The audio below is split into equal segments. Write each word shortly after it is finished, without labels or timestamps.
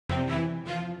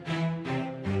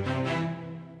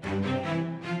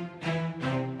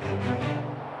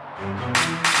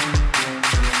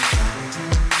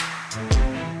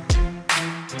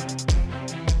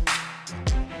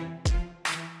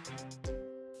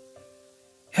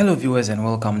Hello viewers and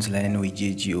welcome to Learning with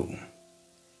JGO.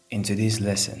 In today's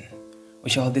lesson, we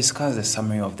shall discuss the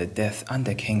summary of The Death and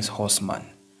the King's Horseman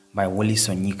by Wole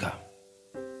Soyinka.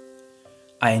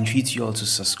 I entreat you all to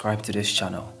subscribe to this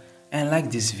channel and like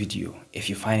this video if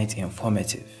you find it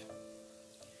informative.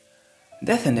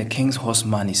 Death and the King's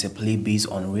Horseman is a play based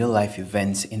on real-life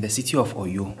events in the city of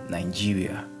Oyo,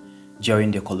 Nigeria,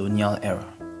 during the colonial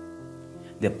era.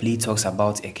 The play talks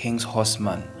about a king's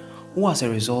horseman who, as a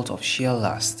result of sheer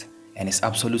lust and his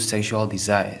absolute sexual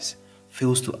desires,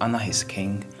 fails to honor his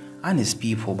king and his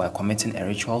people by committing a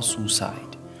ritual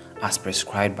suicide as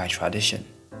prescribed by tradition.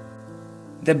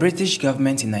 The British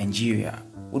government in Nigeria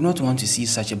would not want to see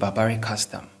such a barbaric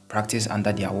custom practiced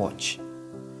under their watch.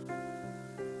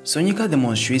 Soyinka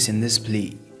demonstrates in this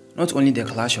play not only the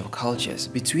clash of cultures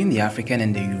between the African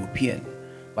and the European,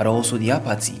 but also the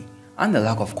apathy and the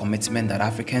lack of commitment that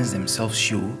Africans themselves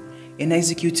show in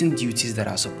executing duties that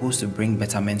are supposed to bring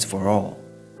betterment for all.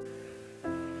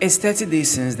 It's 30 days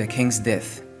since the king's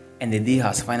death, and the day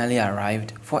has finally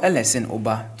arrived for Elesin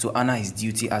Oba to honor his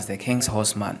duty as the king's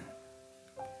horseman.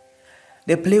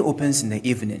 The play opens in the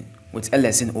evening with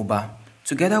Elesin Oba,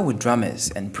 together with drummers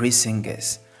and praise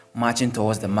singers, marching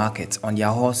towards the market on their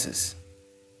horses.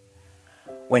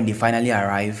 When they finally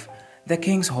arrive, the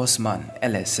king's horseman,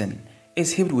 Elesin,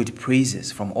 is heaped with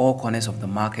praises from all corners of the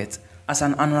market as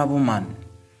an honorable man.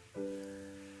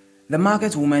 The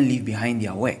market women leave behind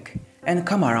their work and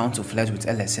come around to flirt with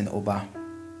Elesin Oba.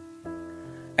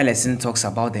 Elesin talks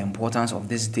about the importance of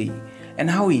this day and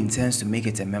how he intends to make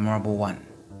it a memorable one.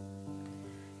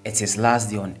 It's his last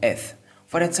day on earth,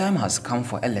 for the time has come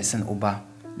for Elesin Oba,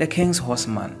 the king's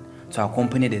horseman, to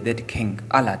accompany the dead king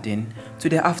Aladdin to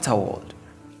the afterworld.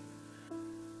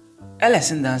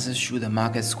 Elesin dances through the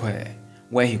market square,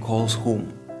 where he calls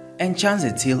home, and chants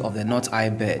the tale of the not-eye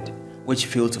bird, which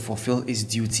failed to fulfill its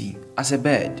duty as a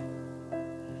bird.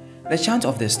 The chant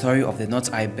of the story of the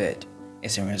not-eye bird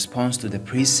is in response to the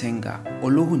praise singer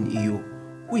Olohun Iyo,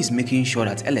 who is making sure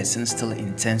that Elesin still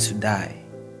intends to die.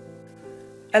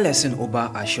 Elesin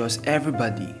Oba assures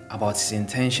everybody about his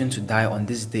intention to die on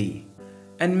this day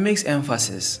and makes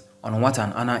emphasis on what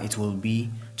an honor it will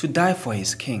be to die for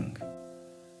his king.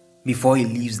 Before he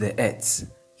leaves the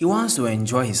earth, he wants to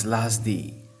enjoy his last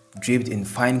day, draped in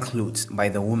fine clothes by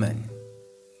the woman.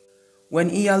 When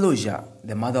Iyaloja,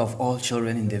 the mother of all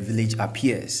children in the village,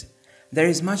 appears, there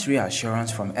is much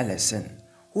reassurance from Elesin,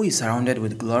 who is surrounded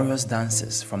with glorious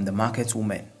dances from the market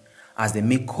women as they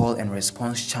make call and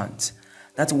response chants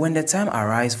that when the time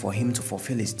arrives for him to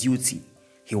fulfill his duty,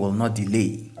 he will not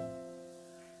delay.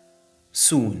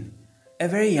 Soon, a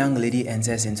very young lady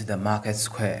enters into the market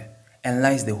square and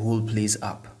lights the whole place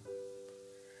up.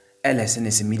 Elesin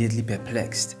is immediately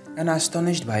perplexed and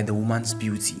astonished by the woman's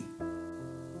beauty.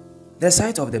 The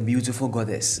sight of the beautiful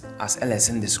goddess, as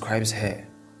Elesin describes her,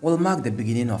 will mark the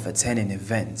beginning of a turn in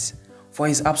events, for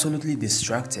he is absolutely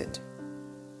distracted.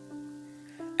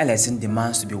 Elesin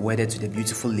demands to be wedded to the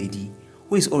beautiful lady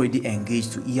who is already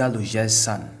engaged to Iyaloja's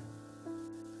son.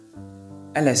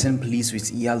 Elesin pleads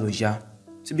with Iyaloja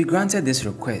to be granted this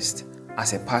request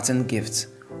as a parting gift,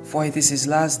 for it is his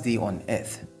last day on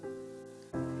earth.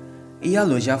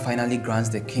 Iyaloja finally grants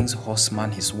the king's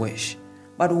horseman his wish,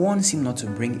 but warns him not to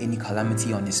bring any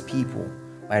calamity on his people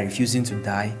by refusing to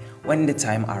die when the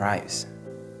time arrives.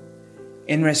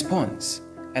 In response,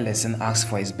 Elesin asks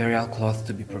for his burial cloth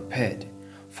to be prepared,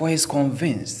 for he is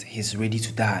convinced he is ready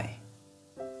to die.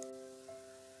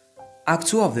 Act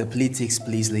 2 of the play takes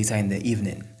place later in the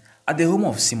evening at the home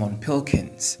of Simon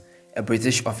Pilkins, a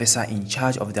British officer in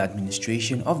charge of the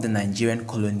administration of the Nigerian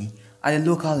colony at the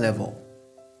local level.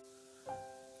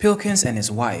 Pilkins and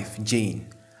his wife, Jane,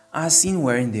 are seen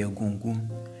wearing the egungun,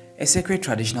 a sacred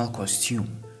traditional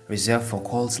costume reserved for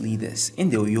cult leaders in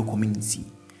the Oyo community,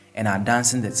 and are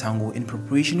dancing the tango in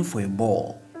preparation for a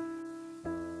ball.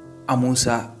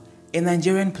 Amusa, a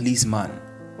Nigerian policeman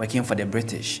working for the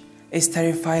British, is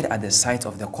terrified at the sight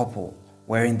of the couple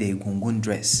wearing the egungun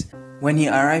dress when he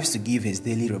arrives to give his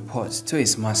daily report to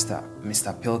his master,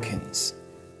 Mr. Pilkins.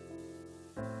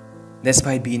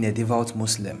 Despite being a devout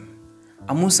Muslim,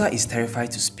 Amusa is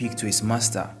terrified to speak to his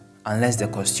master unless the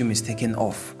costume is taken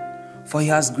off, for he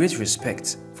has great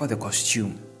respect for the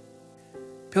costume.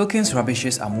 Pilkins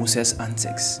rubbishes Amusa's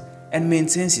antics and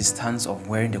maintains his stance of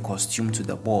wearing the costume to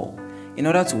the ball in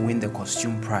order to win the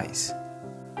costume prize.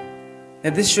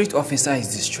 The district officer is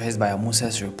distressed by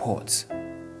Amusa's reports.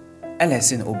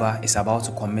 Elesin Oba is about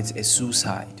to commit a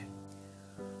suicide.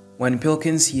 When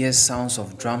Pilkins hears sounds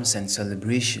of drums and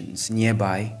celebrations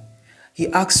nearby, he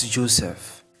asks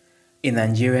Joseph, a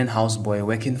Nigerian houseboy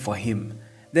working for him,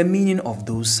 the meaning of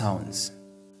those sounds.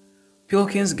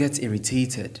 Pilkins gets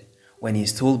irritated when he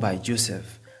is told by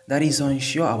Joseph that he is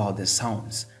unsure about the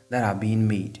sounds that are being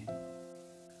made.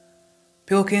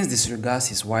 Pilkins disregards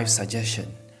his wife's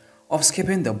suggestion of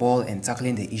skipping the ball and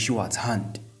tackling the issue at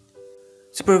hand.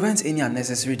 To prevent any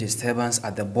unnecessary disturbance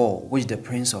at the ball which the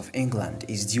Prince of England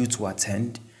is due to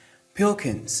attend,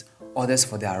 Pilkins orders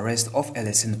for the arrest of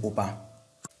Elesin Oba.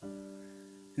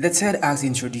 The third act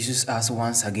introduces us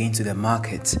once again to the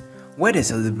market, where the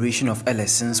celebration of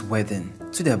Elesin's wedding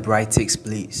to the bride takes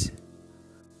place.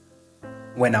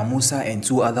 When Amusa and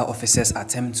two other officers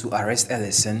attempt to arrest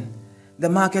Elesin, the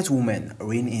market women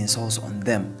rain insults on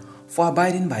them for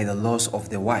abiding by the laws of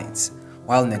the whites,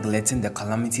 while neglecting the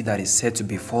calamity that is said to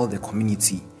befall the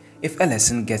community if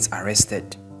Elesin gets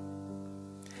arrested.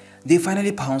 They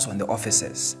finally pounce on the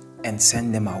officers and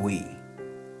send them away.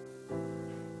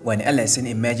 When Elesin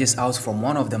emerges out from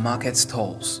one of the market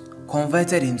stalls,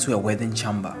 converted into a wedding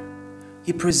chamber,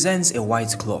 he presents a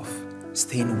white cloth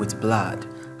stained with blood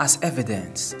as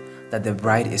evidence that the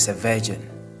bride is a virgin.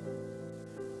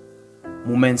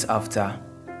 Moments after,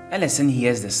 Elesin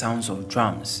hears the sounds of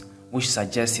drums, which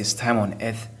suggest his time on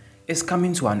earth is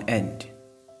coming to an end.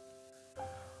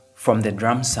 From the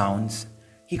drum sounds,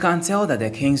 he can tell that the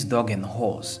king's dog and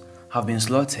horse have been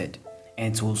slaughtered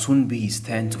and it will soon be his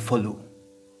turn to follow.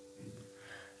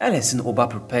 Elesin Oba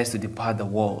prepares to depart the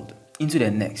world into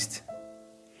the next.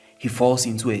 He falls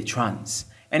into a trance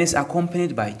and is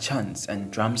accompanied by chants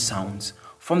and drum sounds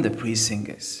from the praise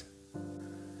singers.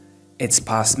 It's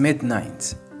past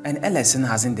midnight and Elesin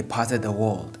hasn't departed the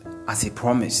world as he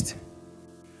promised.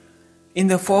 In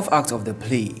the fourth act of the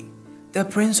play, the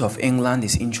Prince of England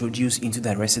is introduced into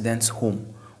the resident's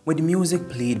home with music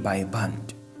played by a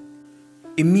band.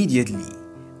 Immediately,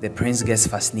 the prince gets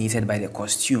fascinated by the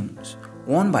costumes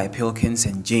worn by Pilkins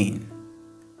and Jane.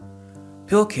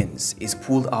 Pilkins is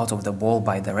pulled out of the ball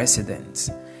by the residents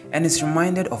and is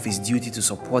reminded of his duty to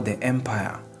support the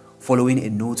empire following a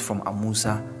note from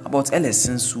Amusa about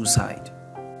Elesin's suicide.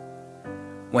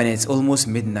 When it's almost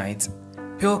midnight,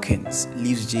 Pilkins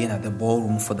leaves Jane at the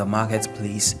ballroom for the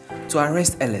marketplace to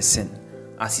arrest Elesin,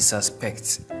 as he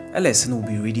suspects Elesin will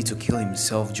be ready to kill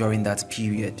himself during that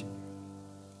period.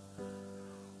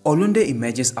 Olunde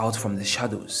emerges out from the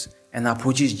shadows and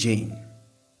approaches Jane.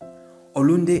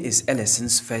 Olunde is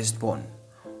Elesin's firstborn,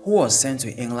 who was sent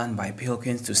to England by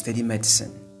Pilkins to study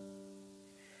medicine.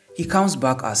 He comes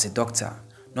back as a doctor,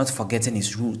 not forgetting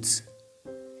his roots.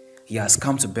 He has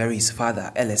come to bury his father,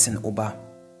 Elesin Oba.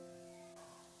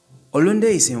 Olunde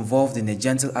is involved in a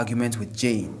gentle argument with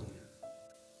Jane.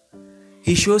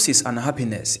 He shows his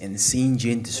unhappiness in seeing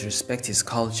Jane disrespect his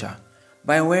culture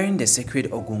by wearing the sacred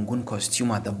Ogungun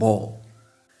costume at the ball.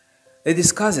 They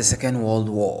discuss the Second World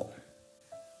War.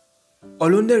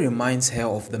 Olunde reminds her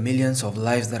of the millions of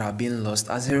lives that are being lost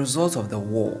as a result of the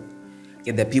war,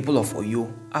 yet the people of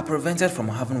Oyo are prevented from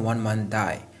having one man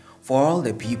die for all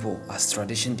the people as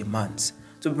tradition demands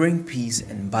to bring peace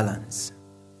and balance.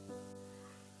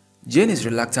 Jane is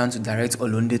reluctant to direct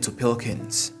Olunde to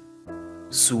Pilkins.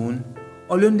 Soon,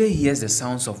 Olunde hears the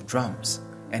sounds of drums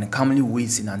and calmly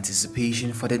waits in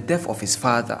anticipation for the death of his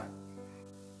father.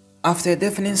 After a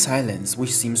deafening silence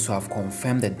which seems to have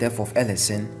confirmed the death of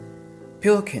Elesin,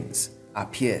 Pilkins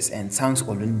appears and thanks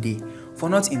Olunde for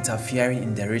not interfering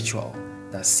in the ritual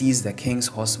that sees the King's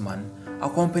Horseman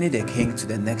accompany the king to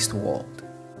the next world.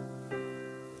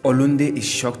 Olunde is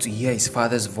shocked to hear his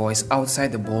father's voice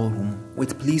outside the ballroom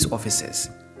with police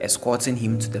officers escorting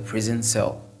him to the prison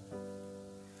cell.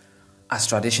 As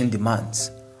tradition demands,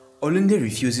 Olunde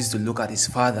refuses to look at his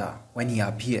father when he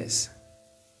appears.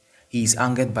 He is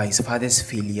angered by his father's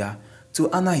failure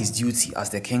to honor his duty as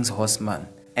the King's Horseman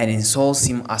and insults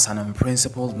him as an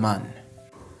unprincipled man.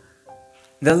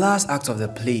 The last act of the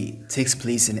play takes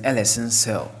place in Elesin's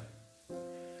cell.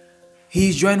 He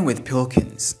is joined with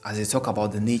Pilkins as they talk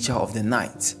about the nature of the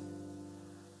night.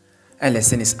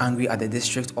 Elesin is angry at the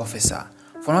district officer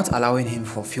for not allowing him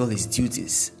fulfill his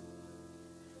duties.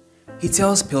 He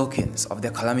tells Pilkins of the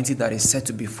calamity that is said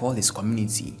to befall his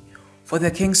community, for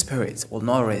the king's spirit will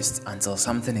not rest until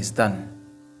something is done.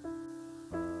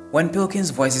 When Pilkins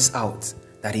voices out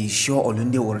that he is sure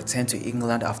Olunde will return to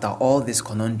England after all this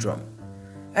conundrum,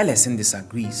 Elesin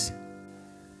disagrees.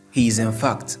 He is in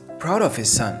fact proud of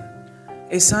his son,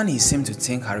 a son he seemed to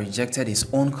think had rejected his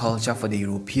own culture for the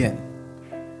European.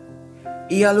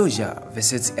 Iyaloja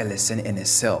visits Elesin in a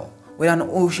cell with an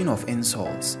ocean of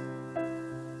insults.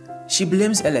 She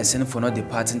blames Elesin for not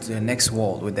departing to the next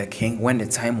world with the king when the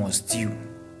time was due.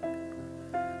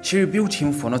 She rebuked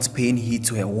him for not paying heed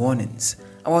to her warnings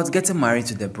about getting married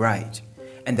to the bride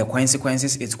and the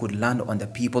consequences it could land on the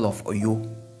people of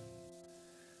Oyo.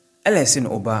 Elesin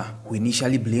Oba, who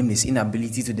initially blamed his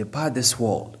inability to depart this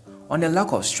world on the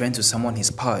lack of strength to summon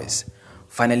his powers,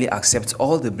 finally accepts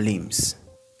all the blames.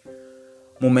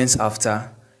 Moments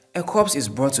after, a corpse is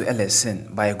brought to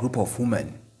Elesin by a group of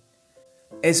women.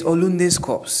 It's Olunde's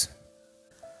corpse.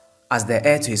 As the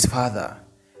heir to his father,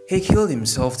 he killed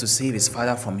himself to save his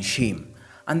father from shame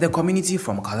and the community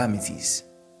from calamities.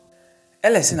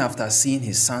 Elesin, after seeing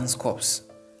his son's corpse,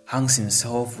 hangs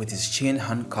himself with his chain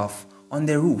handcuff on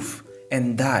the roof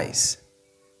and dies.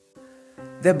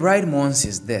 The bride mourns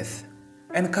his death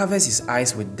and covers his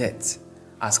eyes with dirt,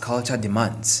 as culture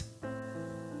demands.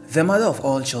 The mother of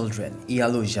all children,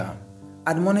 Iyaloja,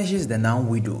 admonishes the now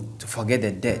widow to forget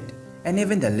the dead and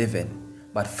even the living,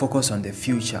 but focus on the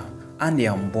future and the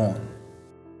unborn.